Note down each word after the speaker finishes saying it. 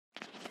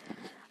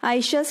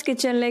Ayesha's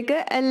കിച്ചണിലേക്ക്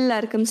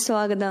എല്ലാവർക്കും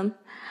സ്വാഗതം.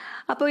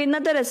 അപ്പോൾ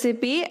ഇന്നത്തെ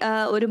റെസിപ്പി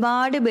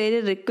ഒരുപാട് പേര്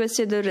റിക്വസ്റ്റ്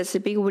ചെയ്ത ഒരു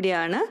റെസിപ്പി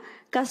കൂടിയാണ്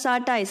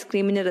കസാട്ട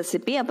ഐസ്ക്രീമിൻ്റെ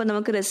റെസിപ്പി. അപ്പോൾ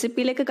നമുക്ക്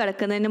റെസിപ്പിയിലേക്ക്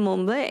കടക്കുന്നതിന്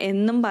മുമ്പ്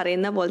എന്നും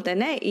പറയുന്ന പോലെ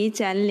തന്നെ ഈ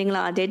ചാനൽ നിങ്ങൾ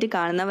ആദ്യമായിട്ട്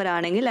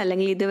കാണുന്നവരാണെങ്കിൽ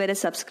അല്ലെങ്കിൽ ഇതുവരെ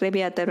സബ്സ്ക്രൈബ്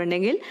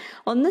ചെയ്യാത്തവരുണ്ടെങ്കിൽ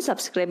ഒന്ന്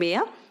സബ്സ്ക്രൈബ്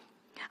ചെയ്യുക.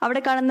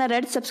 അവിടെ കാണുന്ന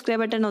റെഡ്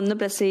സബ്സ്ക്രൈബ് ബട്ടൺ ഒന്ന്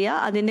പ്രസ്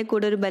ചെയ്യുക. അതിൻ്റെ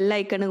കൂടെ ഒരു ബെൽ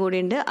ഐക്കൺ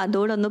കൂടിയുണ്ട്,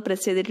 അതോടൊന്ന്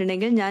പ്രസ്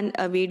ചെയ്തിട്ടുണ്ടെങ്കിൽ ഞാൻ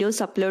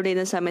വീഡിയോസ് അപ്ലോഡ്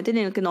ചെയ്യുന്ന സമയത്ത്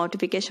നിങ്ങൾക്ക്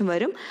നോട്ടിഫിക്കേഷൻ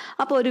വരും.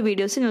 അപ്പോൾ ഒരു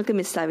വീഡിയോസ് നിങ്ങൾക്ക്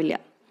മിസ്സാവില്ല.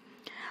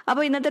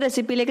 അപ്പോൾ ഇന്നത്തെ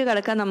റെസിപ്പിയിലേക്ക്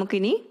കടക്കാം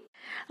നമുക്കിനി.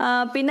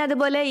 പിന്നെ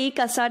അതുപോലെ ഈ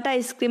കസാട്ട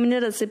ഐസ്ക്രീമിൻ്റെ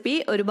റെസിപ്പി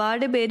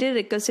ഒരുപാട് പേര്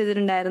റിക്വസ്റ്റ്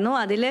ചെയ്തിട്ടുണ്ടായിരുന്നു.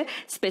 അതിൽ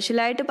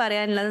സ്പെഷ്യലായിട്ട്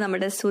പറയാനുള്ളത്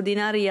നമ്മുടെ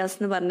സുദിന റിയാസ്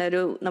എന്ന്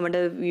പറഞ്ഞൊരു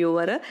നമ്മുടെ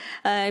വ്യൂവർ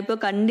ഇപ്പോൾ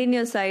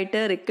കണ്ടിന്യൂസ്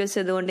ആയിട്ട്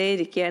റിക്വസ്റ്റ് ചെയ്തുകൊണ്ടേ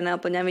ഇരിക്കുകയാണ്.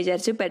 അപ്പോൾ ഞാൻ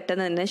വിചാരിച്ചു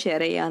പെട്ടെന്ന് തന്നെ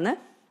ഷെയർ ചെയ്യാമെന്ന്.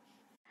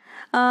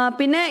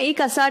 പിന്നെ ഈ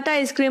കസാട്ട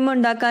ഐസ്ക്രീം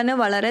ഉണ്ടാക്കാൻ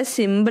വളരെ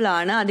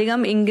സിമ്പിളാണ്,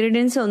 അധികം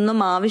ഇൻഗ്രീഡിയൻസ് ഒന്നും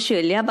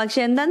ആവശ്യമില്ല. പക്ഷെ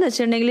എന്താണെന്ന്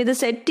വെച്ചിട്ടുണ്ടെങ്കിൽ ഇത്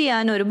സെറ്റ്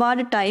ചെയ്യാൻ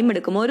ഒരുപാട് ടൈം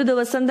എടുക്കും. ഒരു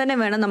ദിവസം തന്നെ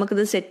വേണം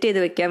നമുക്കിത് സെറ്റ് ചെയ്ത്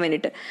വെക്കാൻ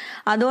വേണ്ടിയിട്ട്.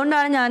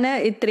 അതുകൊണ്ടാണ് ഞാൻ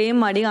ഇത്രയും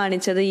മടി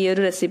കാണിച്ചത് ഈ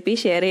ഒരു റെസിപ്പി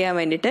ഷെയർ ചെയ്യാൻ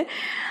വേണ്ടിയിട്ട്.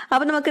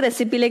 അപ്പോൾ നമുക്ക്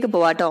റെസിപ്പിയിലേക്ക്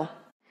പോവാം കേട്ടോ.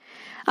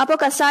 അപ്പോൾ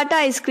കസാട്ട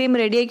ഐസ്ക്രീം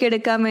റെഡിയാക്കി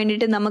എടുക്കാൻ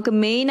വേണ്ടിയിട്ട് നമുക്ക്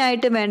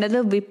മെയിനായിട്ട് വേണ്ടത്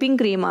വിപ്പിംഗ്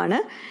ക്രീമാണ്.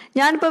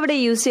 ഞാനിപ്പോൾ ഇവിടെ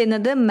യൂസ്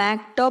ചെയ്യുന്നത്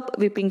മാക്ടോപ്പ്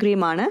വിപ്പിംഗ്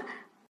ക്രീമാണ്.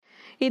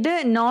 ഇത്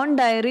നോൺ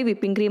ഡയറി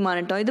വിപ്പിംഗ് ക്രീമാണ്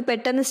കേട്ടോ. ഇത്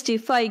പെട്ടെന്ന്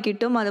സ്റ്റിഫായി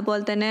കിട്ടും,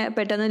 അതുപോലെ തന്നെ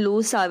പെട്ടെന്ന്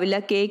ലൂസ് ആവില്ല.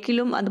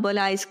 കേക്കിലും അതുപോലെ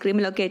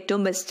ഐസ്ക്രീമിലൊക്കെ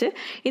ഏറ്റവും ബെസ്റ്റ്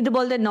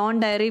ഇതുപോലത്തെ non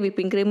diary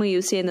whipping cream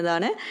use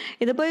ചെയ്യുന്നതാണ്.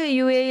 ഇതിപ്പോൾ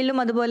UAE-ലും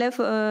അതുപോലെ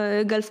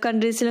ഗൾഫ്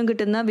കൺട്രീസിലും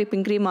കിട്ടുന്ന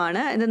വിപ്പിംഗ്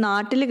ക്രീമാണ്. ഇത്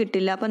നാട്ടിൽ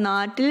കിട്ടില്ല. അപ്പോൾ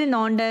നാട്ടിൽ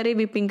non diary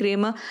whipping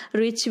cream,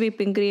 rich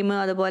whipping cream,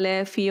 അതുപോലെ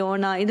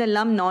ഫിയോണ,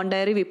 ഇതെല്ലാം നോൺ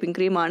ഡയറി വിപ്പിംഗ്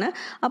ക്രീമാണ്.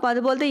 അപ്പോൾ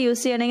അതുപോലത്തെ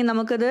യൂസ് ചെയ്യണമെങ്കിൽ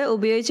നമുക്കത്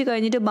ഉപയോഗിച്ച്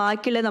കഴിഞ്ഞിട്ട്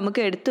ബാക്കിയുള്ളത്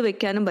നമുക്ക് എടുത്തു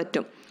വെക്കാനും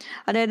പറ്റും.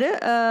 അതായത്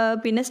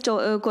പിന്നെ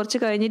കുറച്ച്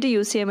കഴിഞ്ഞിട്ട്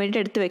യൂസ് ചെയ്യാൻ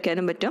വേണ്ടിയിട്ട് എടുത്ത്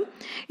വെക്കാനും പറ്റും.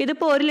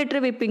 ഇതിപ്പോൾ 1 ലിറ്റർ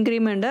വിപ്പിംഗ്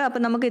ക്രീം ഉണ്ട്.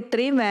 അപ്പോൾ നമുക്ക്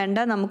ഇത്രയും വേണ്ട,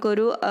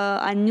 നമുക്കൊരു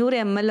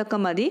 500 ml ഒക്കെ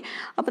മതി.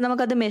 അപ്പോൾ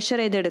നമുക്കത്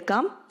മെഷർ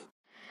ചെയ്തെടുക്കാം.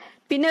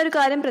 പിന്നെ ഒരു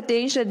കാര്യം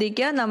പ്രത്യേകം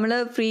ശ്രദ്ധിക്കുക, നമ്മൾ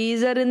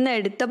ഫ്രീസറിൽ നിന്ന്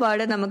എടുത്ത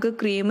പാടെ നമുക്ക്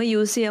ക്രീം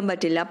യൂസ് ചെയ്യാൻ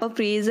പറ്റില്ല. അപ്പോൾ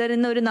ഫ്രീസറിൽ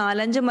നിന്ന് ഒരു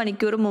 4-5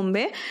 മണിക്കൂർ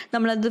മുമ്പേ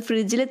നമ്മളത്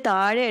ഫ്രിഡ്ജിൽ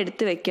താഴെ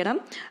എടുത്ത് വെക്കണം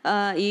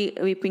ഈ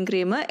വിപ്പിംഗ്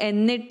ക്രീം.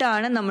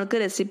 എന്നിട്ടാണ് നമുക്ക്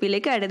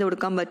റെസിപ്പിയിലേക്ക് ആഡ് ചെയ്ത്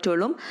കൊടുക്കാൻ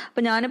പറ്റുള്ളൂ.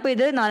 അപ്പോൾ ഞാനിപ്പോൾ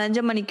ഇത്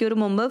 4-5 മണിക്കൂർ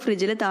മുമ്പ്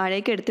ഫ്രിഡ്ജിൽ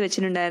താഴേക്ക് എടുത്ത്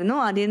വെച്ചിട്ടുണ്ടായിരുന്നു.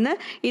 അതിൽ നിന്ന്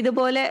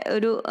ഇതുപോലെ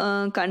ഒരു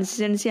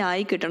കൺസിസ്റ്റൻസി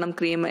ആയി കിട്ടണം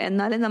ക്രീം.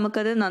 എന്നാലേ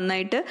നമുക്കത്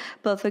നന്നായിട്ട്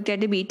പെർഫെക്റ്റ്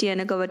ആയിട്ട് ബീറ്റ്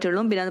ചെയ്യാനൊക്കെ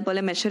പറ്റുള്ളൂ. പിന്നെ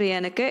അതുപോലെ മെഷർ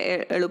ചെയ്യാനൊക്കെ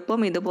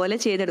എളുപ്പം ഇതുപോലെ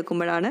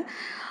ചെയ്തെടുക്കുമ്പോഴാണ്.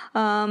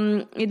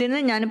 ഇതിന്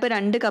ഞാനിപ്പോൾ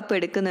 2 കപ്പ്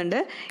എടുക്കുന്നുണ്ട്.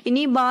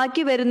 ഇനി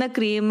ബാക്കി വരുന്ന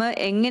ക്രീം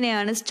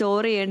എങ്ങനെയാണ്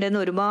സ്റ്റോർ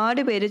ചെയ്യേണ്ടതെന്ന്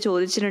ഒരുപാട് പേര്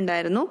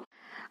ചോദിച്ചിട്ടുണ്ടായിരുന്നു.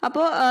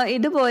 അപ്പോൾ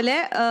ഇതുപോലെ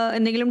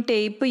എന്തെങ്കിലും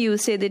ടേപ്പ്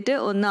യൂസ് ചെയ്തിട്ട്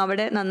ഒന്ന്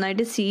അവിടെ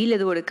നന്നായിട്ട് സീൽ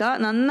ചെയ്ത് കൊടുക്കുക.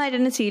 നന്നായിട്ട്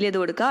തന്നെ സീൽ ചെയ്ത്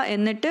കൊടുക്കുക.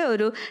 എന്നിട്ട്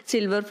ഒരു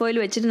സിൽവർ ഫോയിൽ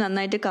വെച്ചിട്ട്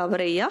നന്നായിട്ട്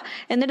കവർ ചെയ്യുക.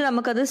 എന്നിട്ട്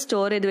നമുക്കത്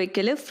സ്റ്റോർ ചെയ്ത്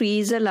വെക്കൽ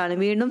ഫ്രീസറിലാണ്.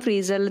 വീണ്ടും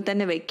ഫ്രീസറിൽ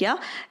തന്നെ വെക്കുക.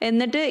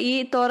 എന്നിട്ട് ഈ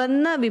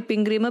തുറന്ന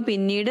വിപ്പിംഗ് ക്രീം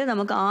പിന്നീട്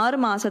നമുക്ക്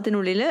 6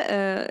 മാസത്തിനുള്ളിൽ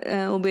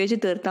ഉപയോഗിച്ച്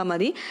തീർത്താൽ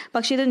മതി.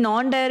 പക്ഷേ ഇത്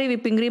നോൺ ഡയറി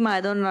വിപ്പിംഗ് ക്രീം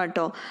ആയതുകൊണ്ടാണ്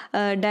കേട്ടോ.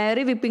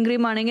 ഡയറി വിപ്പിംഗ്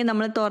ക്രീം ആണെങ്കിൽ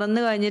നമ്മൾ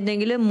തുറന്ന്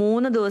കഴിഞ്ഞിട്ടുണ്ടെങ്കിൽ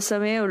 3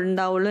 ദിവസമേ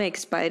ഉണ്ടാവുള്ളൂ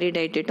എക്സ്പയറി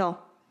ഡേറ്റ് കേട്ടോ.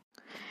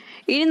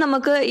 ഇനി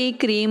നമുക്ക് ഈ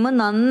ക്രീം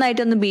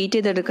നന്നായിട്ടൊന്ന് ബീറ്റ്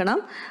ചെയ്തെടുക്കണം.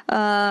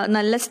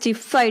 നല്ല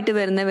സ്റ്റിഫായിട്ട്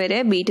വരുന്നവരെ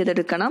ബീറ്റ്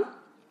ചെയ്തെടുക്കണം.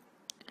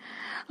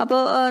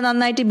 അപ്പോൾ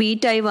നന്നായിട്ട്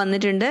ബീറ്റായി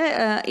വന്നിട്ടുണ്ട്.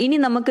 ഇനി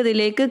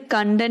നമുക്കിതിലേക്ക്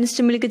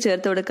കണ്ടൻസ്ഡ് മിൽക്ക്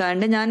ചേർത്ത്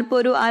കൊടുക്കാറുണ്ട്. ഞാനിപ്പോൾ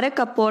ഒരു 1/2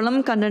 കപ്പോളം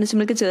കണ്ടൻസ്ഡ്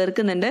മിൽക്ക്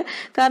ചേർക്കുന്നുണ്ട്.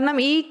 കാരണം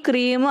ഈ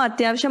ക്രീം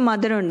അത്യാവശ്യം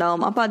മധുരം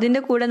ഉണ്ടാവും. അപ്പോൾ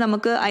അതിൻ്റെ കൂടെ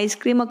നമുക്ക്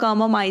ഐസ്ക്രീമൊക്കെ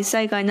ആകുമ്പോൾ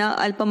ഐസായി കഴിഞ്ഞാൽ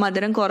അല്പം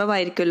മധുരം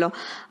കുറവായിരിക്കുമല്ലോ.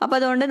 അപ്പോൾ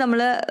അതുകൊണ്ട്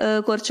നമ്മൾ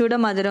കുറച്ചുകൂടെ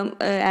മധുരം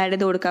ആഡ്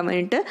ചെയ്ത് കൊടുക്കാൻ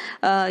വേണ്ടിയിട്ട്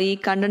ഈ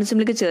കണ്ടൻസ്ഡ്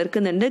മിൽക്ക്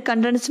ചേർക്കുന്നുണ്ട്.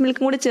 കണ്ടൻസ്ഡ്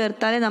മിൽക്കും കൂടി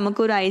ചേർത്താലേ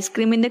നമുക്കൊരു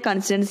ഐസ്ക്രീമിൻ്റെ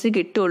കൺസിസ്റ്റൻസി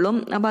കിട്ടുള്ളൂ.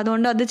 അപ്പോൾ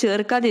അതുകൊണ്ട് അത്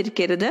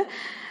ചേർക്കാതിരിക്കരുത്.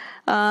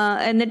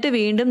 എന്നിട്ട്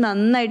വീണ്ടും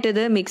നന്നായിട്ട്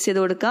ഇത് മിക്സ് ചെയ്ത്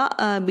കൊടുക്കുക,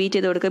 ബീറ്റ്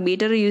ചെയ്ത് കൊടുക്കുക.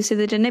 ബീറ്റർ യൂസ്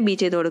ചെയ്തിട്ട് തന്നെ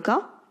ബീറ്റ് ചെയ്ത് കൊടുക്കുക.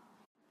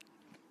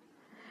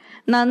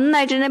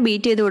 നന്നായിട്ട് തന്നെ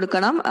ബീറ്റ് ചെയ്ത്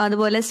കൊടുക്കണം.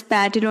 അതുപോലെ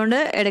സ്പാറ്റിലോണ്ട്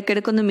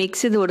ഇടയ്ക്കിടയ്ക്കൊന്ന്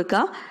മിക്സ് ചെയ്ത്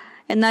കൊടുക്കുക.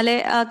 എന്നാലേ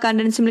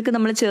കണ്ടൻസ്ഡ് മിൽക്ക്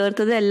നമ്മൾ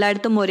ചേർത്തത്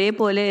എല്ലായിടത്തും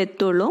ഒരേപോലെ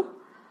എത്തുള്ളൂ.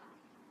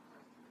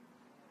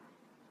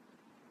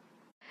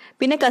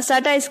 പിന്നെ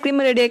കസാട്ട ഐസ്ക്രീം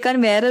റെഡിയാക്കാൻ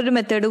വേറൊരു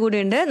മെത്തേഡ്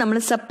കൂടിയുണ്ട്. നമ്മൾ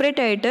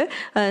സെപ്പറേറ്റ് ആയിട്ട്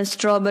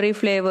സ്ട്രോബെറി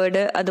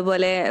ഫ്ലേവേർഡ്,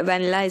 അതുപോലെ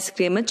വാനില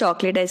ഐസ്ക്രീം,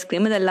 ചോക്ലേറ്റ്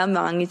ഐസ്ക്രീം ഇതെല്ലാം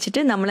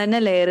വാങ്ങിച്ചിട്ട് നമ്മൾ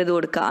തന്നെ ലെയർ ചെയ്ത്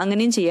കൊടുക്കുക.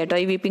 അങ്ങനെയും ചെയ്യാം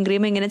കേട്ടോ, ഈ വിപ്പിംഗ്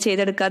ക്രീം ഇങ്ങനെ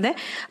ചെയ്തെടുക്കാതെ.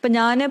 അപ്പം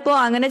ഞാനിപ്പോൾ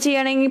അങ്ങനെ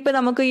ചെയ്യുകയാണെങ്കിൽ ഇപ്പോൾ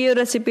നമുക്ക് ഈ ഒരു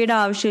റെസിപ്പിയുടെ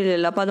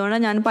ആവശ്യമില്ലല്ലോ. അപ്പോൾ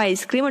അതുകൊണ്ടാണ് ഞാനിപ്പോൾ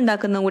ഐസ്ക്രീം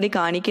ഉണ്ടാക്കുന്നതും കൂടി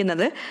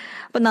കാണിക്കുന്നത്.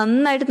 അപ്പോൾ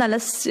നന്നായിട്ട് നല്ല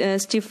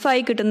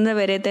സ്റ്റിഫായി കിട്ടുന്നത്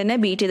വരെ തന്നെ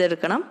ബീറ്റ്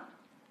ചെയ്തെടുക്കണം.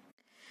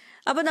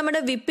 അപ്പോൾ നമ്മുടെ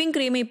വിപ്പിംഗ്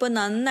ക്രീം ഇപ്പോൾ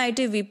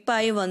നന്നായിട്ട്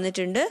വിപ്പായി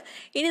വന്നിട്ടുണ്ട്.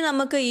 ഇനി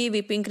നമുക്ക് ഈ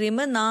വിപ്പിംഗ് ക്രീം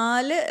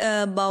 4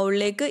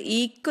 ബൗളിലേക്ക്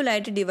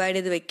ഈക്വലായിട്ട് ഡിവൈഡ്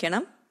ചെയ്ത്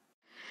വെക്കണം.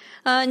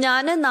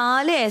 ഞാൻ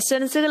 4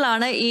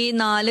 എസൻസുകളാണ് ഈ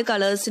 4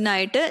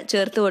 കളേഴ്സിനായിട്ട്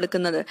ചേർത്ത്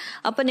കൊടുക്കുന്നത്.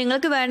 അപ്പം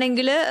നിങ്ങൾക്ക്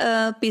വേണമെങ്കിൽ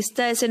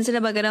പിസ്ത എസൻസിന്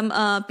പകരം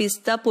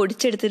പിസ്ത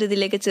പൊടിച്ചെടുത്തിട്ട്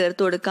ഇതിലേക്ക്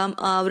ചേർത്ത് കൊടുക്കാം.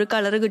 ആ ഒരു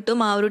കളർ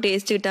കിട്ടും, ആ ഒരു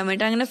ടേസ്റ്റ് കിട്ടാൻ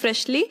വേണ്ടി അങ്ങനെ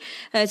ഫ്രഷ്ലി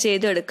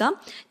ചെയ്തെടുക്കാം.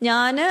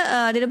 ഞാൻ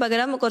അതിന്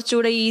പകരം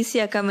കുറച്ചുകൂടെ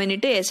ഈസി ആക്കാൻ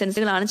വേണ്ടിയിട്ട്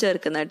എസൻസുകളാണ്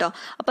ചേർക്കുന്നത് കേട്ടോ.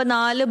 അപ്പം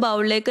 4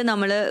 ബൗളിലേക്ക്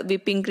നമ്മൾ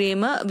വിപ്പിംഗ്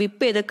ക്രീം,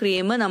 വിപ്പ് ചെയ്ത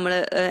ക്രീം നമ്മൾ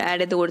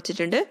ആഡ് ചെയ്ത്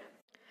കൊടുത്തിട്ടുണ്ട്.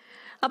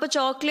 അപ്പോൾ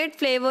ചോക്ലേറ്റ്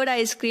ഫ്ലേവേർഡ്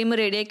ഐസ്ക്രീം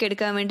റെഡിയാക്കി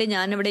എടുക്കാൻ വേണ്ടി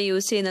ഞാനിവിടെ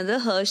യൂസ് ചെയ്യുന്നത്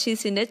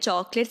ഹെർഷീസിൻ്റെ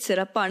ചോക്ലേറ്റ്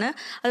സിറപ്പാണ്.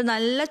 അത്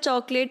നല്ല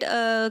ചോക്ലേറ്റ്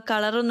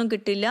കളറൊന്നും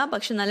കിട്ടില്ല,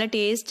 പക്ഷെ നല്ല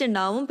ടേസ്റ്റ്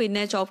ഉണ്ടാവും.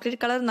 പിന്നെ ചോക്ലേറ്റ്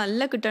കളർ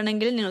നല്ല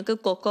കിട്ടണമെങ്കിൽ നിങ്ങൾക്ക്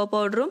കൊക്കോ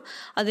പൗഡറും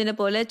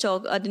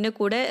അതിൻ്റെ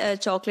കൂടെ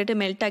ചോക്ലേറ്റ്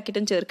മെൽറ്റ്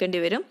ആക്കിയിട്ടും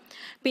ചേർക്കേണ്ടി വരും.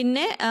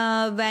 പിന്നെ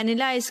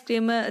വാനില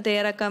ഐസ്ക്രീം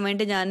തയ്യാറാക്കാൻ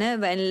വേണ്ടി ഞാൻ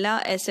വാനില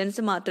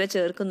എസൻസ് മാത്രമേ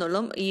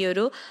ചേർക്കുന്നുള്ളൂ ഈ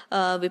ഒരു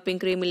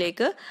വിപ്പിംഗ്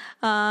ക്രീമിലേക്ക്.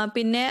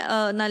 പിന്നെ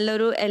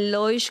നല്ലൊരു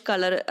യെല്ലോയിഷ്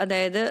കളർ,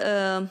 അതായത്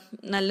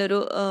നല്ലൊരു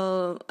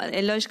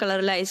യെല്ലോയിഷ്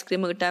കളറിലെ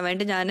ഐസ്ക്രീം കിട്ടാൻ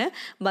വേണ്ടി ഞാൻ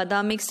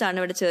ബദാം മിക്സ് ആണ്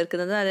ഇവിടെ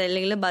ചേർക്കുന്നത്,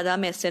 അതല്ലെങ്കിൽ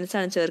ബദാം എസൻസ്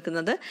ആണ്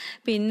ചേർക്കുന്നത്.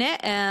 പിന്നെ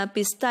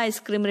പിസ്ത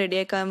ഐസ്ക്രീം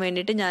റെഡിയാക്കാൻ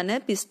വേണ്ടിയിട്ട് ഞാൻ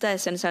പിസ്ത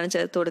എസൻസ് ആണ്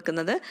ചേർത്ത്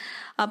കൊടുക്കുന്നത്.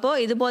 അപ്പോൾ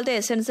ഇതുപോലത്തെ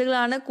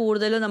എസൻസുകളാണ്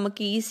കൂടുതലും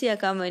നമുക്ക് ഈസി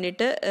ആക്കാൻ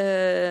വേണ്ടിയിട്ട്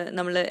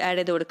നമ്മൾ ആഡ്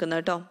ചെയ്ത് കൊടുക്കുന്നത്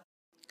കേട്ടോ.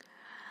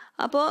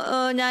 അപ്പോൾ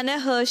ഞാൻ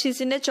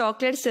ഹെർഷീസിൻ്റെ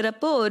ചോക്ലേറ്റ്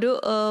സിറപ്പ് ഒരു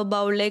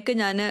ബൗളിലേക്ക്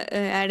ഞാൻ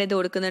ആഡ് ചെയ്ത്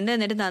കൊടുക്കുന്നുണ്ട്.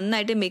 എന്നിട്ട്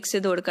നന്നായിട്ട് മിക്സ്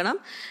ചെയ്ത് കൊടുക്കണം.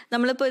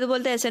 നമ്മളിപ്പോൾ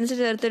ഇതുപോലത്തെ എസൻസ്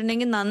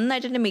ചേർത്തിട്ടുണ്ടെങ്കിൽ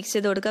നന്നായിട്ട് തന്നെ മിക്സ്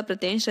ചെയ്ത് കൊടുക്കുക,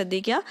 പ്രത്യേകം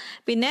ശ്രദ്ധിക്കുക.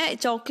 പിന്നെ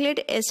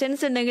ചോക്ലേറ്റ്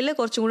എസൻസ് ഉണ്ടെങ്കിൽ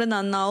കുറച്ചും കൂടി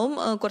നന്നാവും,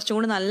 കുറച്ചും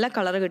കൂടി നല്ല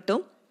കളർ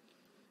കിട്ടും.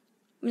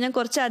 ഞാൻ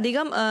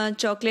കുറച്ചധികം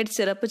ചോക്ലേറ്റ്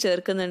സിറപ്പ്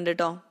ചേർക്കുന്നുണ്ട്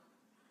കേട്ടോ.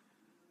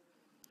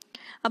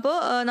 അപ്പോൾ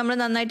നമ്മൾ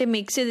നന്നായിട്ട്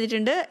മിക്സ്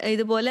ചെയ്തിട്ടുണ്ട്.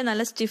 ഇതുപോലെ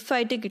നല്ല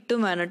സ്റ്റിഫായിട്ട് കിട്ടും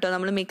വേണം കേട്ടോ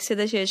നമ്മൾ മിക്സ്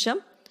ചെയ്ത ശേഷം.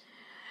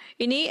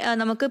 ഇനി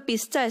നമുക്ക്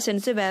പിസ്ത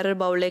എസൻസ് വേറൊരു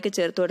ബൗളിലേക്ക്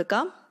ചേർത്ത്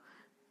കൊടുക്കാം.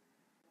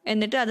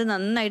 എന്നിട്ട് അത്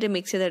നന്നായിട്ട്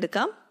മിക്സ്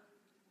ചെയ്തെടുക്കാം.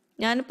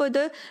 ഞാനിപ്പോൾ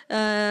ഇത്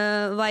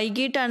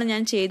വൈകിട്ടാണ്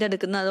ഞാൻ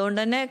ചെയ്തെടുക്കുന്നത്, അതുകൊണ്ട്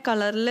തന്നെ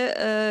കളറിൽ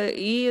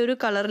ഈ ഒരു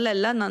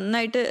കളറിലല്ല,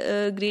 നന്നായിട്ട്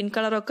ഗ്രീൻ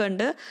കളറൊക്കെ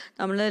ഉണ്ട്.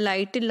 നമ്മൾ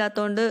ലൈറ്റ്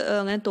ഇല്ലാത്തതുകൊണ്ട്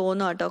അങ്ങനെ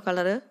തോന്നും കേട്ടോ,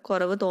 കളറ്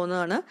കുറവ്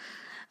തോന്നുകയാണ്.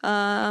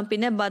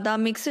 പിന്നെ ബദാം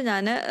മിക്സ്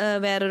ഞാൻ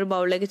വേറൊരു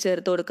ബൗളിലേക്ക്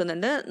ചേർത്ത്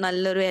കൊടുക്കുന്നുണ്ട്,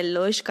 നല്ലൊരു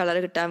യെല്ലോയിഷ് കളർ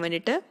കിട്ടാൻ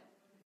വേണ്ടിയിട്ട്.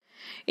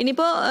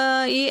 ഇനിയിപ്പോൾ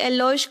ഈ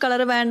യെല്ലോയിഷ്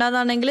കളർ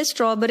വേണ്ടാന്നാണെങ്കിൽ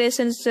സ്ട്രോബെറി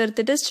എസൻസ്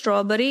ചേർത്തിട്ട്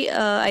സ്ട്രോബെറി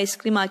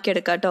ഐസ്ക്രീം ആക്കി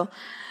എടുക്കാം കേട്ടോ.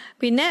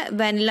 പിന്നെ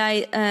വാനില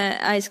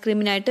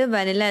ഐസ്ക്രീമിനായിട്ട്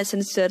വാനില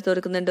എസൻസ് ചേർത്ത്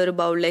കൊടുക്കുന്നുണ്ട് ഒരു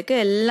ബൗളിലേക്ക്.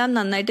 എല്ലാം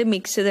നന്നായിട്ട്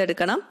മിക്സ്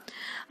ചെയ്തെടുക്കണം.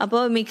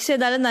 അപ്പോൾ മിക്സ്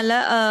ചെയ്താൽ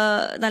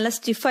നല്ല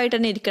സ്റ്റിഫായിട്ട്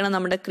തന്നെ ഇരിക്കണം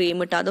നമ്മുടെ ക്രീം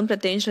ഇട്ട്, അതും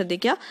പ്രത്യേകം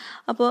ശ്രദ്ധിക്കുക.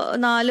 അപ്പോൾ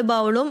 4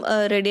 ബൗളും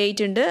റെഡി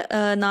ആയിട്ടുണ്ട്,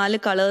 4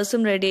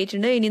 കളേഴ്സും റെഡി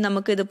ആയിട്ടുണ്ട്. ഇനി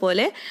നമുക്ക്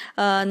ഇതുപോലെ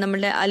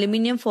നമ്മുടെ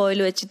അലുമിനിയം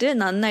ഫോയിൽ വെച്ചിട്ട്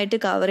നന്നായിട്ട്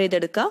കവർ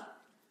ചെയ്തെടുക്കാം.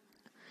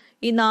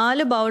 ഈ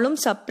 4 ബൗളും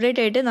സെപ്പറേറ്റ്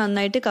ആയിട്ട്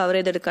നന്നായിട്ട് കവർ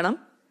ചെയ്തെടുക്കണം.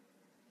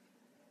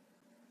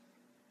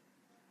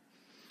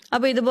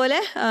 അപ്പോൾ ഇതുപോലെ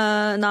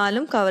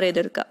 4ഉം കവർ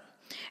ചെയ്തെടുക്കാം.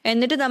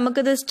 എന്നിട്ട്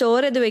നമുക്കിത്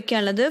സ്റ്റോർ ചെയ്ത്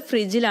വെക്കാനുള്ളത്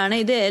ഫ്രിഡ്ജിലാണ്.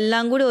 ഇത്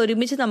എല്ലാം കൂടി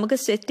ഒരുമിച്ച് നമുക്ക്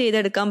സെറ്റ്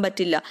ചെയ്തെടുക്കാൻ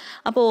പറ്റില്ല.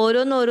 അപ്പോൾ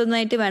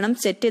ഓരോന്നായിട്ട് വേണം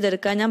സെറ്റ്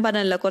ചെയ്തെടുക്കാൻ. ഞാൻ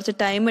പറഞ്ഞല്ലോ കുറച്ച്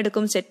ടൈം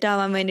എടുക്കും സെറ്റ്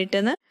ആവാൻ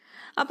വേണ്ടിയിട്ടെന്ന്.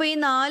 അപ്പോൾ ഈ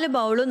 4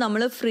 ബൗളും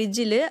നമ്മൾ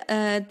ഫ്രിഡ്ജിൽ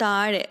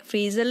താഴെ,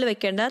 ഫ്രീസറിൽ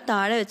വെക്കേണ്ട,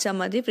 താഴെ വെച്ചാൽ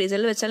മതി.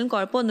 ഫ്രീസറിൽ വെച്ചാലും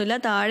കുഴപ്പമൊന്നുമില്ല,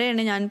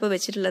 താഴെയാണ് ഞാനിപ്പോൾ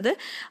വെച്ചിട്ടുള്ളത്.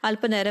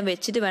 അല്പം നേരം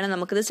വെച്ചിട്ട് വേണം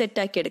നമുക്കിത്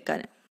സെറ്റാക്കി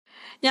എടുക്കാൻ.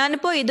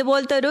 ഞാനിപ്പോൾ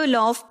ഇതുപോലത്തെ ഒരു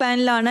ലോഫ്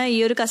പാനിലാണ് ഈ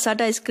ഒരു കസാട്ട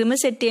ഐസ്ക്രീം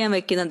സെറ്റ് ചെയ്യാൻ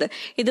വെക്കുന്നത്.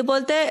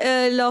 ഇതുപോലത്തെ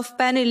ലോഫ്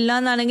പാൻ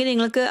ഇല്ലാന്നാണെങ്കിൽ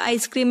നിങ്ങൾക്ക്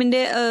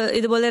ഐസ്ക്രീമിൻ്റെ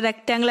ഇതുപോലെ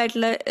റെക്റ്റാങ്കിൾ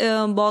ആയിട്ടുള്ള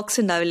ബോക്സ്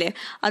ഉണ്ടാവില്ലേ,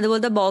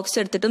 അതുപോലത്തെ ബോക്സ്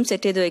എടുത്തിട്ടും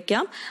സെറ്റ് ചെയ്ത്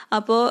വെക്കാം.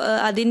 അപ്പോൾ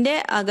അതിൻ്റെ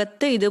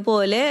അകത്ത്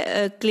ഇതുപോലെ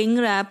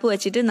ക്ലിങ് റാപ്പ്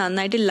വെച്ചിട്ട്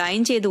നന്നായിട്ട്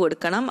ലൈൻ ചെയ്ത്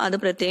കൊടുക്കണം. അത്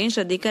പ്രത്യേകം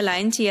ശ്രദ്ധിക്കുക,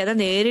 ലൈൻ ചെയ്യാതെ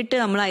നേരിട്ട്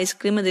നമ്മൾ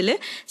ഐസ്ക്രീം ഇതിൽ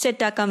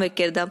സെറ്റാക്കാൻ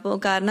വെക്കരുത്. അപ്പോൾ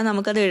കാരണം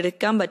നമുക്കത്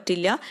എടുക്കാൻ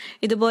പറ്റില്ല.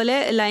 ഇതുപോലെ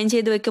ലൈൻ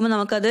ചെയ്ത് വെക്കുമ്പോൾ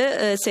നമുക്കത്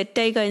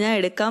സെറ്റായി കഴിഞ്ഞാൽ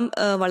എടുക്കാൻ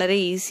വളരെ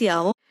ഈസി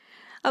ആവും.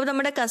 അപ്പോൾ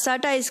നമ്മുടെ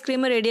കസാട്ട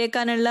ഐസ്ക്രീം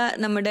റെഡിയാക്കാനുള്ള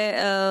നമ്മുടെ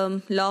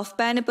ലോഫ്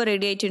പാൻ ഇപ്പോൾ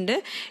റെഡി ആയിട്ടുണ്ട്.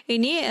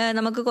 ഇനി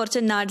നമുക്ക്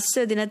കുറച്ച്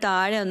നട്ട്സ് ഇതിന്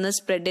താഴെ ഒന്ന്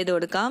സ്പ്രെഡ് ചെയ്ത്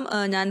കൊടുക്കാം.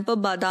 ഞാനിപ്പോൾ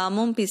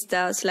ബദാമും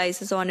പിസ്ത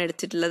സ്ലൈസസും ആണ്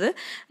എടുത്തിട്ടുള്ളത്.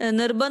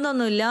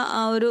 നിർബന്ധമൊന്നുമില്ല,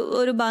 ആ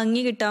ഒരു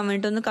ഭംഗി കിട്ടാൻ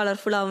വേണ്ടിയിട്ട്, ഒന്ന്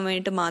കളർഫുൾ ആവാൻ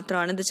വേണ്ടിയിട്ട്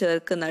മാത്രമാണ് ഇത്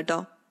ചേർക്കുന്നത് കേട്ടോ.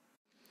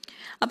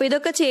 അപ്പോൾ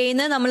ഇതൊക്കെ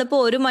ചെയ്യുന്നത് നമ്മളിപ്പോൾ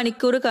 1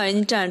 മണിക്കൂർ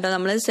കഴിഞ്ഞിട്ടാണ് കേട്ടോ.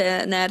 നമ്മൾ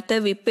നേരത്തെ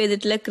വിപ്പ്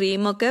ചെയ്തിട്ടുള്ള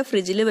ക്രീമൊക്കെ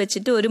ഫ്രിഡ്ജിൽ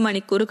വെച്ചിട്ട് 1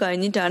 മണിക്കൂർ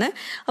കഴിഞ്ഞിട്ടാണ്.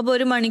 അപ്പോൾ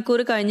 1 മണിക്കൂർ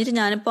കഴിഞ്ഞിട്ട്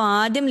ഞാനിപ്പോൾ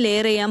ആദ്യം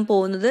ലെയർ ചെയ്യാൻ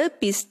പോകുന്നത്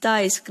പിസ്ത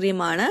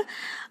ഐസ്ക്രീമാണ്,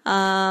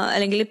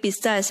 അല്ലെങ്കിൽ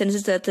പിസ്ത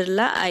എസൻസ്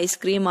ചേർത്തിട്ടുള്ള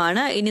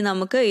ഐസ്ക്രീമാണ്. ഇനി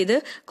നമുക്ക് ഇത്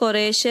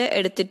കുറേശ്ശെ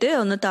എടുത്തിട്ട്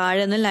ഒന്ന്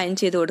താഴെ ഒന്ന് ലൈൻ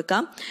ചെയ്ത്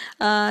കൊടുക്കാം.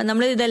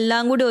 നമ്മൾ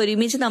ഇതെല്ലാം കൂടി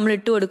ഒരുമിച്ച് നമ്മൾ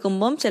ഇട്ട്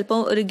കൊടുക്കുമ്പം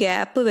ചിലപ്പോൾ ഒരു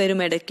ഗ്യാപ്പ്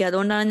വരും ഇടയ്ക്ക്.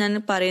 അതുകൊണ്ടാണ് ഞാൻ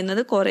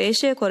പറയുന്നത്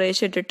കുറേശ്ശെ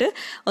ഇട്ടിട്ട്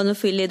ഒന്ന്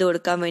ഫിൽ ചെയ്ത്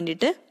കൊടുക്കാൻ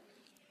വേണ്ടിയിട്ട്.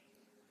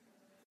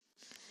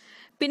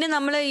 പിന്നെ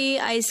നമ്മൾ ഈ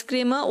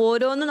ഐസ്ക്രീം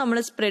ഓരോന്നും നമ്മൾ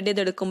സ്പ്രെഡ്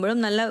ചെയ്തെടുക്കുമ്പോഴും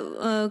നല്ല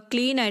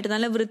ക്ലീൻ ആയിട്ട്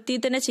നല്ല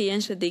വൃത്തിയിൽ തന്നെ ചെയ്യാൻ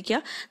ശ്രദ്ധിക്കുക.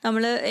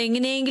 നമ്മൾ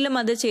എങ്ങനെയെങ്കിലും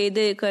അത്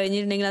ചെയ്ത്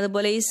കഴിഞ്ഞിട്ടുണ്ടെങ്കിൽ,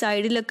 അതുപോലെ ഈ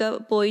സൈഡിലൊക്കെ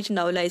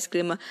പോയിട്ടുണ്ടാവില്ല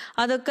ഐസ്ക്രീം,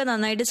 അതൊക്കെ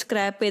നന്നായിട്ട്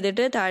സ്ക്രാപ്പ്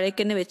ചെയ്തിട്ട് താഴേക്ക്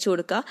തന്നെ വെച്ച്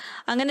കൊടുക്കുക.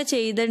 അങ്ങനെ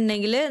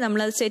ചെയ്തിട്ടുണ്ടെങ്കിൽ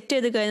നമ്മളത് സെറ്റ്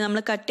ചെയ്ത് കഴിഞ്ഞാൽ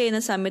നമ്മൾ കട്ട്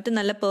ചെയ്യുന്ന സമയത്ത്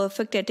നല്ല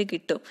പെർഫെക്റ്റ് ആയിട്ട്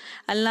കിട്ടും.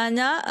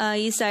 അല്ലാഞ്ഞാൽ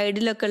ഈ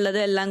സൈഡിലൊക്കെ ഉള്ളത്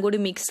എല്ലാം കൂടി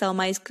മിക്സ്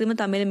ആവും, ഐസ്ക്രീം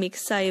തമ്മിൽ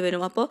മിക്സ് ആയി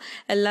വരും. അപ്പോൾ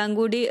എല്ലാം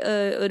കൂടി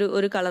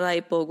ഒരു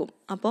കളറായി പോകും.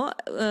 അപ്പോൾ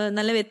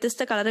നല്ല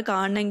വ്യത്യസ്ത കളർ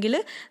കാണണമെങ്കിൽ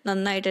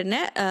നന്നായിട്ട് തന്നെ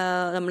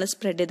നമ്മൾ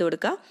സ്പ്രെഡ് ചെയ്ത്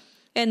കൊടുക്കുക.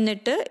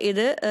 എന്നിട്ട്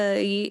ഇത്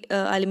ഈ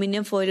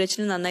അലുമിനിയം ഫോയിൽ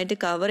വെച്ചിട്ട് നന്നായിട്ട്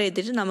കവർ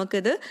ചെയ്തിട്ട്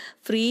നമുക്കിത്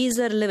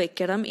ഫ്രീസറിൽ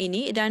വെക്കണം.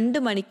 ഇനി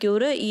 2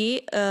 മണിക്കൂർ ഈ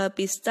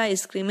പിസ്ത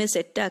ഐസ്ക്രീം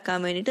സെറ്റാക്കാൻ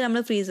വേണ്ടിയിട്ട്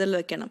നമ്മൾ ഫ്രീസറിൽ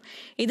വെക്കണം.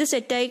 ഇത്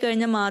സെറ്റായി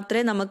കഴിഞ്ഞാൽ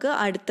മാത്രമേ നമുക്ക്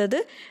അടുത്തത്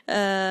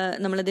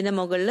നമ്മളിതിൻ്റെ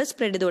മുകളിൽ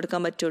സ്പ്രെഡ് ചെയ്ത്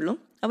കൊടുക്കാൻ പറ്റുള്ളൂ.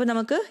 അപ്പോൾ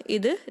നമുക്ക്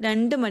ഇത്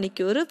 2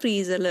 മണിക്കൂർ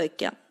ഫ്രീസറിൽ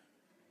വെക്കാം.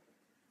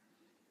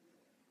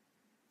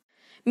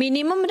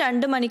 മിനിമം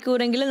 2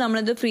 മണിക്കൂറെങ്കിലും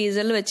നമ്മളിത്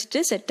ഫ്രീസറിൽ വെച്ചിട്ട്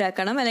സെറ്റ്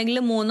ആക്കണം, അല്ലെങ്കിൽ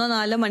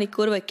 3-4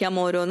 മണിക്കൂർ വെക്കാം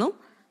ഓരോന്നും.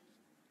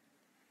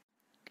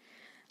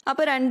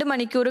 അപ്പോൾ 2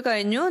 മണിക്കൂർ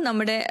കഴിഞ്ഞു.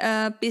 നമ്മുടെ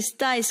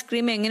പിസ്ത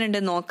ഐസ്ക്രീം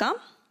എങ്ങനെയുണ്ടെന്ന് നോക്കാം.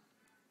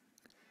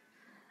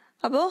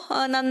 അപ്പോൾ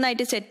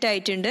നന്നായിട്ട് സെറ്റ്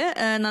ആയിട്ടുണ്ട്,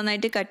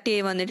 നന്നായിട്ട് കട്ട്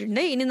ചെയ്ത്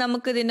വന്നിട്ടുണ്ട്. ഇനി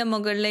നമുക്ക് ഇതിൻ്റെ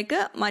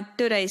മുകളിലേക്ക്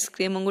മറ്റൊരു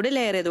ഐസ്ക്രീമും കൂടി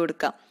ലെയർ ചെയ്ത്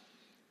കൊടുക്കാം.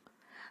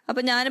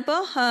 അപ്പോൾ ഞാനിപ്പോൾ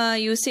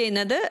യൂസ്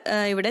ചെയ്യുന്നത്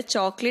ഇവിടെ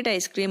ചോക്ലേറ്റ്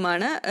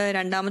ഐസ്ക്രീമാണ്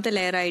രണ്ടാമത്തെ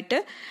ലെയറായിട്ട്.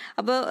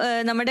 അപ്പോൾ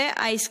നമ്മുടെ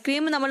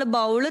ഐസ്ക്രീം നമ്മൾ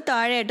ബൗള്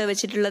താഴെയായിട്ട്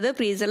വെച്ചിട്ടുള്ളത്,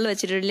 ഫ്രീസറിൽ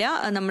വെച്ചിട്ടില്ല.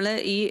 നമ്മൾ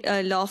ഈ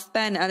ലോഫ്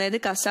പാൻ, അതായത്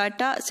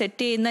കസാട്ട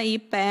സെറ്റ് ചെയ്യുന്ന ഈ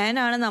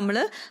പാനാണ് നമ്മൾ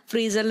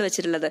ഫ്രീസറിൽ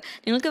വെച്ചിട്ടുള്ളത്.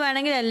 നിങ്ങൾക്ക്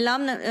വേണമെങ്കിൽ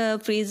എല്ലാം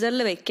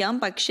ഫ്രീസറിൽ വെക്കാം,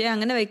 പക്ഷേ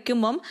അങ്ങനെ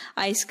വെക്കുമ്പം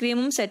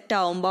ഐസ്ക്രീമും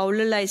സെറ്റാവും,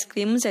 ബൗളിലുള്ള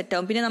ഐസ്ക്രീമും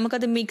സെറ്റാവും. പിന്നെ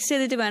നമുക്കത് മിക്സ്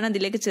ചെയ്തിട്ട് വേണം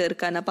അതിലേക്ക്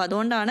ചേർക്കാൻ. അപ്പോൾ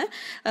അതുകൊണ്ടാണ്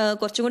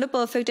കുറച്ചും കൂടി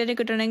പെർഫെക്റ്റ് ആയിട്ട്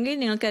കിട്ടണമെങ്കിൽ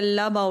നിങ്ങൾക്ക്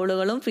എല്ലാ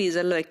ബൗളുകളും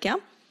ഫ്രീസറിൽ വെക്കാം.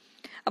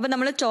 അപ്പോൾ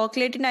നമ്മൾ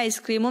ചോക്ലേറ്റിൻ്റെ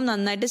ഐസ്ക്രീമും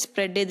നന്നായിട്ട്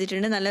സ്പ്രെഡ്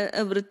ചെയ്തിട്ടുണ്ട്, നല്ല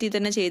വൃത്തി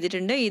തന്നെ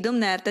ചെയ്തിട്ടുണ്ട്. ഇതും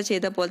നേരത്തെ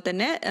ചെയ്ത പോലെ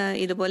തന്നെ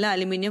ഇതുപോലെ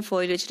അലുമിനിയം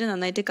ഫോയിൽ വെച്ചിട്ട്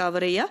നന്നായിട്ട്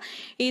കവർ ചെയ്യുക.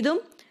 ഇതും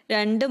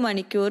 2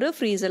 മണിക്കൂർ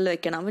ഫ്രീസറിൽ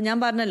വെക്കണം. അപ്പോൾ ഞാൻ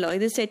പറഞ്ഞല്ലോ,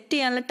 ഇത് സെറ്റ്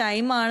ചെയ്യാനുള്ള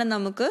ടൈമാണ്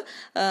നമുക്ക്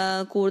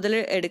കൂടുതൽ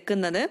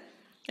എടുക്കുന്നത്.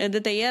 ഇത്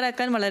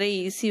തയ്യാറാക്കാൻ വളരെ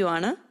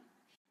ഈസിയുമാണ്.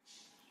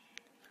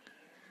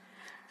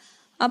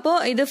 അപ്പോൾ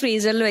ഇത്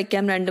ഫ്രീസറിൽ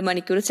വെക്കാം 2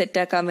 മണിക്കൂർ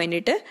സെറ്റാക്കാൻ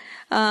വേണ്ടിയിട്ട്.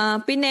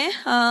 പിന്നെ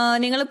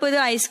നിങ്ങളിപ്പോൾ ഇത്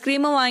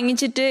ഐസ്ക്രീം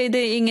വാങ്ങിച്ചിട്ട് ഇത്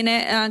ഇങ്ങനെ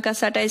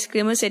കസാട്ട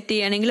ഐസ്ക്രീം സെറ്റ്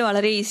ചെയ്യുകയാണെങ്കിൽ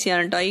വളരെ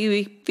ഈസിയാണ് കേട്ടോ. ഈ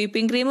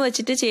വിപ്പിംഗ് ക്രീം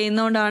വെച്ചിട്ട്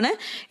ചെയ്യുന്നതുകൊണ്ടാണ്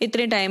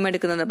ഇത്രയും ടൈം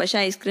എടുക്കുന്നത്. പക്ഷേ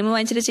ഐസ്ക്രീം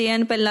വാങ്ങിച്ചിട്ട്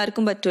ചെയ്യാൻ ഇപ്പോൾ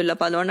എല്ലാവർക്കും പറ്റുമല്ലോ,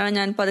 അപ്പോൾ അതുകൊണ്ടാണ്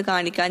ഞാനിപ്പോൾ അത്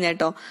കാണിക്കാൻ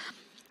കേട്ടോ.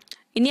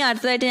 ഇനി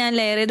അടുത്തതായിട്ട് ഞാൻ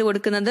ലെയർ ചെയ്ത്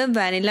കൊടുക്കുന്നത്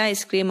വാനില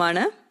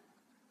ഐസ്ക്രീമാണ്.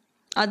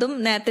 അതും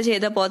നേരത്തെ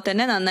ചെയ്ത പോലെ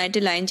തന്നെ നന്നായിട്ട്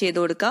ലൈൻ ചെയ്ത്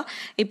കൊടുക്കുക.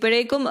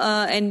 ഇപ്പോഴേക്കും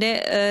എൻ്റെ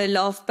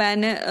ലോഫ്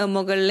പാന്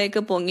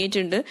മുകളിലേക്ക്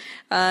പൊങ്ങിയിട്ടുണ്ട്.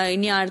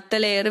 ഇനി അടുത്ത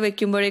ലെയർ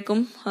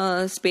വെക്കുമ്പോഴേക്കും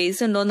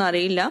സ്പേസ് ഉണ്ടോയെന്ന്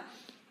അറിയില്ല.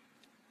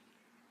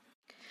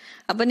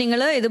 അപ്പം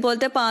നിങ്ങൾ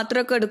ഇതുപോലത്തെ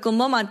പാത്രമൊക്കെ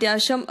എടുക്കുമ്പോൾ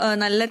അത്യാവശ്യം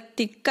നല്ല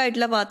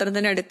തിക്കായിട്ടുള്ള പാത്രം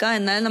തന്നെ എടുക്കുക,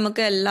 എന്നാലും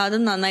നമുക്ക്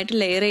എല്ലാതും നന്നായിട്ട്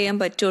ലെയർ ചെയ്യാൻ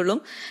പറ്റുള്ളൂ.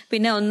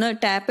 പിന്നെ ഒന്ന്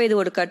ടാപ്പ് ചെയ്ത്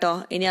കൊടുക്കുക കേട്ടോ.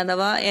 ഇനി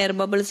അഥവാ എയർ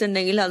ബബിൾസ്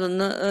ഉണ്ടെങ്കിൽ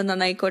അതൊന്ന്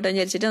നന്നായിക്കോട്ടെ എന്ന്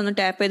വിചാരിച്ചിട്ട് ഒന്ന്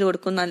ടാപ്പ്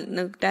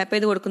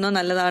ചെയ്ത് കൊടുക്കുന്നത്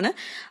നല്ലതാണ്.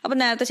 അപ്പം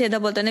നേരത്തെ ചെയ്ത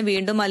പോലെ തന്നെ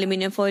വീണ്ടും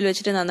അലുമിനിയം ഫോയിൽ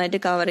വെച്ചിട്ട് നന്നായിട്ട്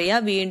കവർ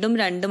ചെയ്യുക. വീണ്ടും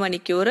 2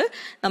 മണിക്കൂർ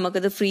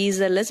നമുക്കിത്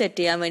ഫ്രീസറിൽ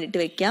സെറ്റ് ചെയ്യാൻ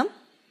വേണ്ടിയിട്ട് വെക്കാം.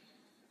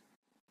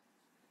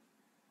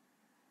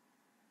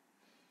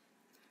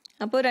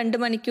 അപ്പോൾ 2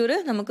 മണിക്കൂർ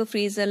നമുക്ക്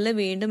ഫ്രീസറിൽ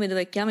വീണ്ടും ഇത്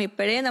വെക്കാം.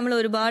 ഇപ്പോഴേ നമ്മൾ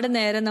ഒരുപാട്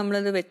നേരം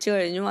നമ്മളിത് വെച്ച്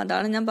കഴിഞ്ഞു,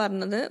 അതാണ് ഞാൻ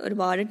പറഞ്ഞത്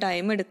ഒരുപാട്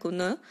ടൈം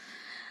എടുക്കുന്നു.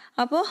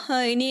 അപ്പോൾ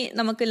ഇനി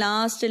നമുക്ക്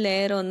ലാസ്റ്റ്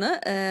ലെയർ ഒന്ന്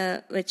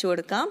വെച്ച്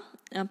കൊടുക്കാം.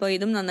 അപ്പോൾ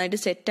ഇതും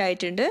നന്നായിട്ട് സെറ്റ്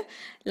ആയിട്ടുണ്ട്.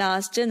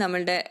 ലാസ്റ്റ്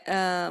നമ്മളുടെ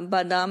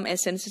ബദാം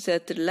എസൻസ്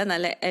ചേർത്തിട്ടുള്ള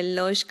നല്ല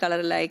യെല്ലോയിഷ്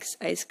കളറുള്ള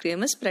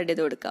ഐസ്ക്രീം സ്പ്രെഡ്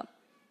ചെയ്ത് കൊടുക്കാം.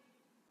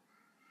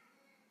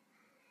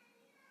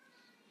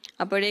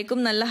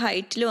 അപ്പോഴേക്കും നല്ല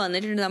ഹൈറ്റിൽ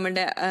വന്നിട്ടുണ്ട്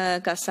നമ്മുടെ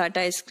കസാട്ട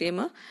ഐസ്ക്രീം.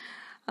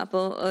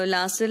 അപ്പോൾ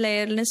ലാസ്റ്റ്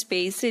ലെയറിന്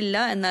സ്പേസ് ഇല്ല,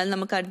 എന്നാൽ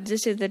നമുക്ക്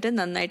അഡ്ജസ്റ്റ് ചെയ്തിട്ട്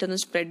നന്നായിട്ടൊന്ന്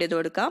സ്പ്രെഡ് ചെയ്ത്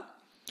കൊടുക്കാം.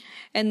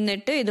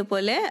 എന്നിട്ട്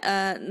ഇതുപോലെ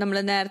നമ്മൾ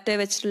നേരത്തെ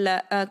വെച്ചിട്ടുള്ള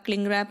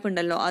ക്ലിംഗ് റാപ്പ്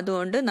ഉണ്ടല്ലോ,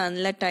 അതുകൊണ്ട്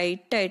നല്ല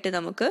ടൈറ്റായിട്ട്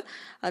നമുക്ക്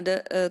അത്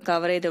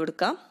കവർ ചെയ്ത്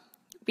കൊടുക്കാം.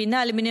 പിന്നെ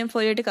അലുമിനിയം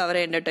ഫോയിലായിട്ട് കവർ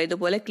ചെയ്യണ്ട കേട്ടോ,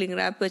 ഇതുപോലെ ക്ലിംഗ്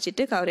റാപ്പ്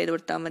വെച്ചിട്ട് കവർ ചെയ്ത്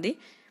കൊടുത്താൽ മതി.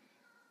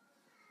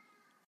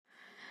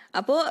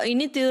 അപ്പോൾ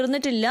ഇനി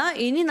തീർന്നിട്ടില്ല.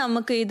 ഇനി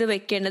നമുക്ക് ഇത്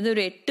വെക്കേണ്ടത്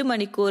ഒരു 8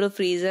 മണിക്കൂർ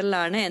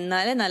ഫ്രീസറിലാണ്,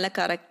 എന്നാലേ നല്ല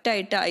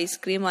കറക്റ്റായിട്ട്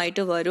ഐസ്ക്രീം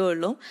ആയിട്ട്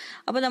വരുള്ളൂ.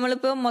 അപ്പോൾ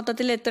നമ്മളിപ്പോൾ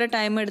മൊത്തത്തിൽ എത്ര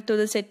ടൈം എടുത്തു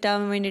ഇത് സെറ്റ്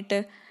ആവാൻ വേണ്ടിയിട്ട്?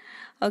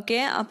 ഓക്കെ,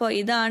 അപ്പോൾ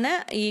ഇതാണ്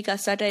ഈ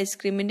കസാട്ട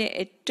ഐസ്ക്രീമിൻ്റെ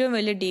ഏറ്റവും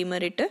വലിയ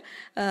ഡീമെറിറ്റ്.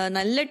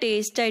 നല്ല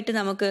ടേസ്റ്റായിട്ട്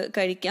നമുക്ക്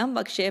കഴിക്കാം,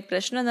 പക്ഷേ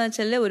പ്രശ്നം എന്താ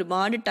വെച്ചാൽ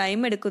ഒരുപാട്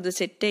ടൈം എടുക്കും ഇത്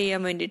സെറ്റ്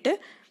ചെയ്യാൻ വേണ്ടിയിട്ട്.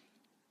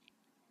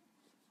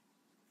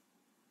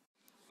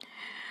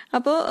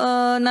 അപ്പോൾ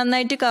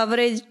നന്നായിട്ട് കവർ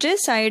ചെയ്തിട്ട്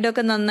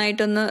സൈഡൊക്കെ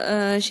നന്നായിട്ടൊന്ന്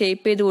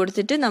ഷേപ്പ് ചെയ്ത്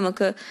കൊടുത്തിട്ട്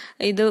നമുക്ക്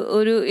ഇത്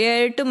ഒരു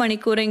 7-8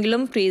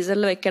 മണിക്കൂറെങ്കിലും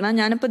ഫ്രീസറിൽ വെക്കണം.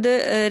 ഞാനിപ്പോൾ ഇത്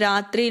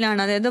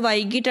രാത്രിയിലാണ്, അതായത്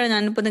വൈകിട്ടാണ്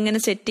ഞാനിപ്പോൾ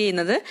ഇതിങ്ങനെ സെറ്റ്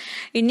ചെയ്യുന്നത്.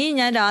 ഇനി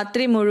ഞാൻ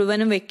രാത്രി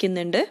മുഴുവനും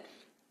വെക്കുന്നുണ്ട്,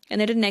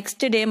 എന്നിട്ട്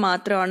നെക്സ്റ്റ് ഡേ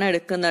മാത്രമാണ്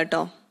എടുക്കുന്നത്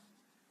കേട്ടോ.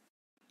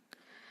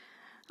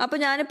 അപ്പോൾ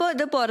ഞാനിപ്പോൾ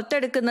ഇത്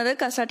പുറത്തെടുക്കുന്നത്,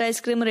 കസാട്ട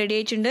ഐസ്ക്രീം റെഡി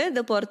ആയിട്ടുണ്ട്. ഇത്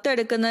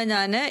പുറത്തെടുക്കുന്നത്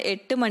ഞാൻ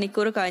 8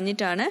 മണിക്കൂർ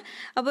കഴിഞ്ഞിട്ടാണ്.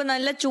 അപ്പോൾ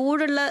നല്ല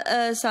ചൂടുള്ള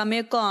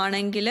സമയമൊക്കെ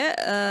ആണെങ്കിൽ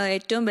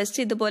ഏറ്റവും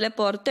ബെസ്റ്റ് ഇതുപോലെ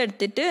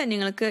പുറത്തെടുത്തിട്ട്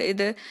നിങ്ങൾക്ക്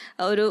ഇത്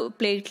ഒരു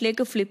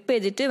പ്ലേറ്റിലേക്ക് ഫ്ലിപ്പ്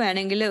ചെയ്തിട്ട്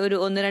വേണമെങ്കിൽ ഒരു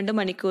 1-2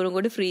 മണിക്കൂറും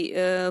കൂടി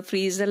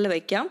ഫ്രീസറിൽ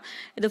വെക്കാം.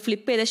 ഇത്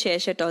ഫ്ലിപ്പ് ചെയ്ത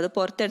ശേഷം കേട്ടോ, അത്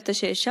പുറത്തെടുത്ത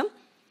ശേഷം.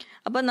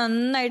 അപ്പോൾ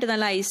നന്നായിട്ട്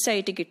നല്ല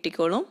ഐസായിട്ട്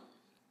കിട്ടിക്കോളും.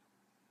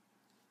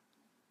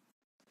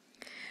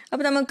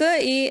 അപ്പോൾ നമുക്ക്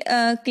ഈ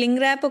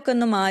ക്ലിംഗ് റാപ്പൊക്കെ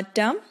ഒന്ന്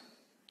മാറ്റാം.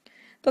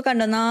 ഇപ്പോൾ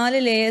കണ്ടോ, 4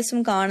 ലെയേഴ്സും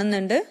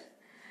കാണുന്നുണ്ട്.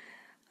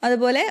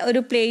 അതുപോലെ ഒരു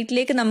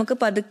പ്ലേറ്റിലേക്ക് നമുക്ക്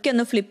പതുക്കെ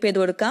ഒന്ന് ഫ്ലിപ്പ് ചെയ്ത്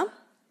കൊടുക്കാം.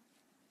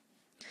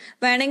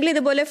 വേണമെങ്കിൽ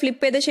ഇതുപോലെ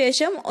ഫ്ലിപ്പ് ചെയ്ത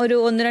ശേഷം ഒരു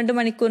 1-2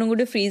 മണിക്കൂറും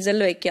കൂടി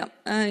ഫ്രീസറിൽ വെക്കാം.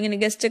 ഇങ്ങനെ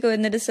ഗസ്റ്റൊക്കെ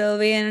വന്നിട്ട്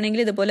സെർവ്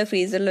ചെയ്യാനാണെങ്കിൽ ഇതുപോലെ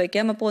ഫ്രീസറിൽ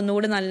വെക്കാം. അപ്പോൾ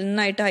ഒന്നുകൂടി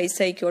നന്നായിട്ട്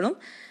ഐസ് ആയിക്കോളും.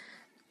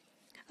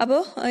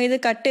 അപ്പോൾ ഇത്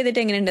കട്ട്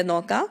ചെയ്തിട്ട് എങ്ങനെയുണ്ടെന്ന്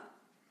നോക്കാം.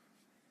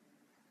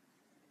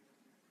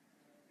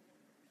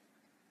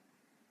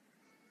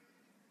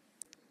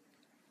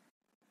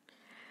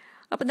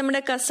 അപ്പോൾ നമ്മുടെ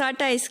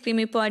കസാട്ട ഐസ്ക്രീം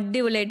ഇപ്പോൾ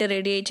അടിപൊളിയായിട്ട്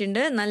റെഡി ആയിട്ടുണ്ട്.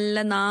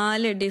 നല്ല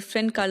 4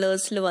 ഡിഫറെൻറ്റ്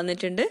കളേഴ്സിൽ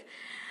വന്നിട്ടുണ്ട്.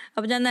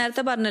 അപ്പോൾ ഞാൻ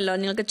നേരത്തെ പറഞ്ഞല്ലോ,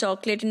 നിങ്ങൾക്ക്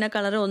ചോക്ലേറ്റിൻ്റെ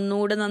കളർ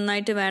ഒന്നുകൂടെ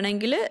നന്നായിട്ട്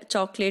വേണമെങ്കിൽ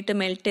ചോക്ലേറ്റ്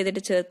മെൽറ്റ്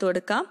ചെയ്തിട്ട് ചേർത്ത്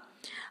കൊടുക്കാം.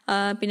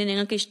 പിന്നെ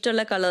നിങ്ങൾക്ക്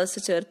ഇഷ്ടമുള്ള കളേഴ്സ്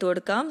ചേർത്ത്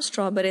കൊടുക്കാം.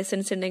 സ്ട്രോബെറി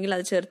എസൻസ് ഉണ്ടെങ്കിൽ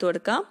അത് ചേർത്ത്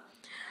കൊടുക്കാം.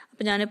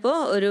 അപ്പോൾ ഞാനിപ്പോൾ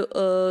ഒരു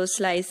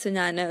സ്ലൈസ്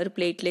ഞാൻ ഒരു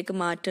പ്ലേറ്റിലേക്ക്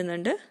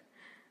മാറ്റുന്നുണ്ട്.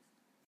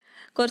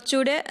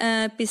 കുറച്ചുകൂടെ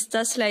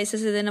പിസ്ത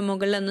സ്ലൈസസ് ഇതിൻ്റെ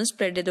മുകളിൽ ഒന്ന്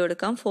സ്പ്രെഡ് ചെയ്ത്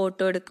കൊടുക്കാം,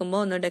 ഫോട്ടോ എടുക്കുമ്പോൾ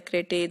ഒന്ന്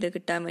ഡെക്കറേറ്റ് ചെയ്ത്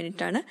കിട്ടാൻ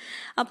വേണ്ടിയിട്ടാണ്.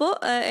 അപ്പോൾ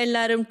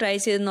എല്ലാവരും ട്രൈ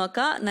ചെയ്ത്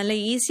നോക്കാം. നല്ല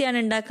ഈസിയാണ്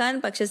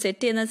ഉണ്ടാക്കാൻ, പക്ഷെ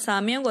സെറ്റ് ചെയ്യുന്ന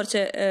സമയം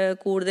കുറച്ച്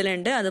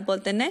കൂടുതലുണ്ട്.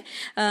 അതുപോലെ തന്നെ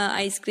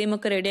ഐസ്ക്രീം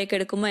ഒക്കെ റെഡിയാക്കി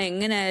എടുക്കുമ്പോൾ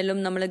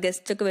എങ്ങനെയായാലും നമ്മൾ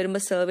ഗസ്റ്റ് ഒക്കെ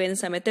വരുമ്പോൾ സെർവ്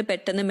ചെയ്യുന്ന സമയത്ത്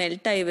പെട്ടെന്ന്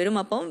മെൽറ്റായി വരും.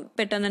 അപ്പം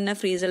പെട്ടെന്ന് തന്നെ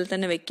ഫ്രീസറിൽ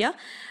തന്നെ വെക്കുക,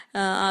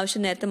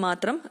 ആവശ്യം നേരത്തെ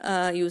മാത്രം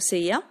യൂസ്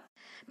ചെയ്യുക.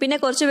 പിന്നെ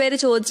കുറച്ച് പേര്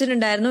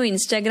ചോദിച്ചിട്ടുണ്ടായിരുന്നു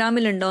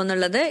ഇൻസ്റ്റാഗ്രാമിലുണ്ടോ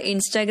എന്നുള്ളത്.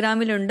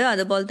 ഇൻസ്റ്റാഗ്രാമിലുണ്ട്,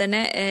 അതുപോലെ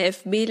തന്നെ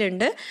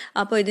FBയിലുണ്ട്.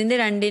 അപ്പോൾ ഇതിൻ്റെ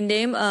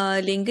രണ്ടിൻ്റെയും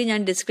ലിങ്ക്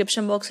ഞാൻ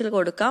ഡിസ്ക്രിപ്ഷൻ ബോക്സിൽ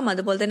കൊടുക്കാം.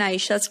 അതുപോലെ തന്നെ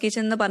ഐഷാസ്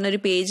കിച്ചൻ എന്ന് പറഞ്ഞൊരു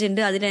പേജ്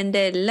ഉണ്ട്, അതിൽ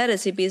എൻ്റെ എല്ലാ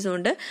റെസിപ്പീസും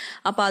ഉണ്ട്.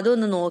 അപ്പോൾ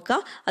അതൊന്ന്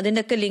നോക്കാം.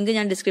 അതിൻ്റെയൊക്കെ ലിങ്ക്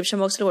ഞാൻ ഡിസ്ക്രിപ്ഷൻ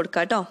ബോക്സിൽ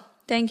കൊടുക്കാം കേട്ടോ.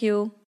 താങ്ക്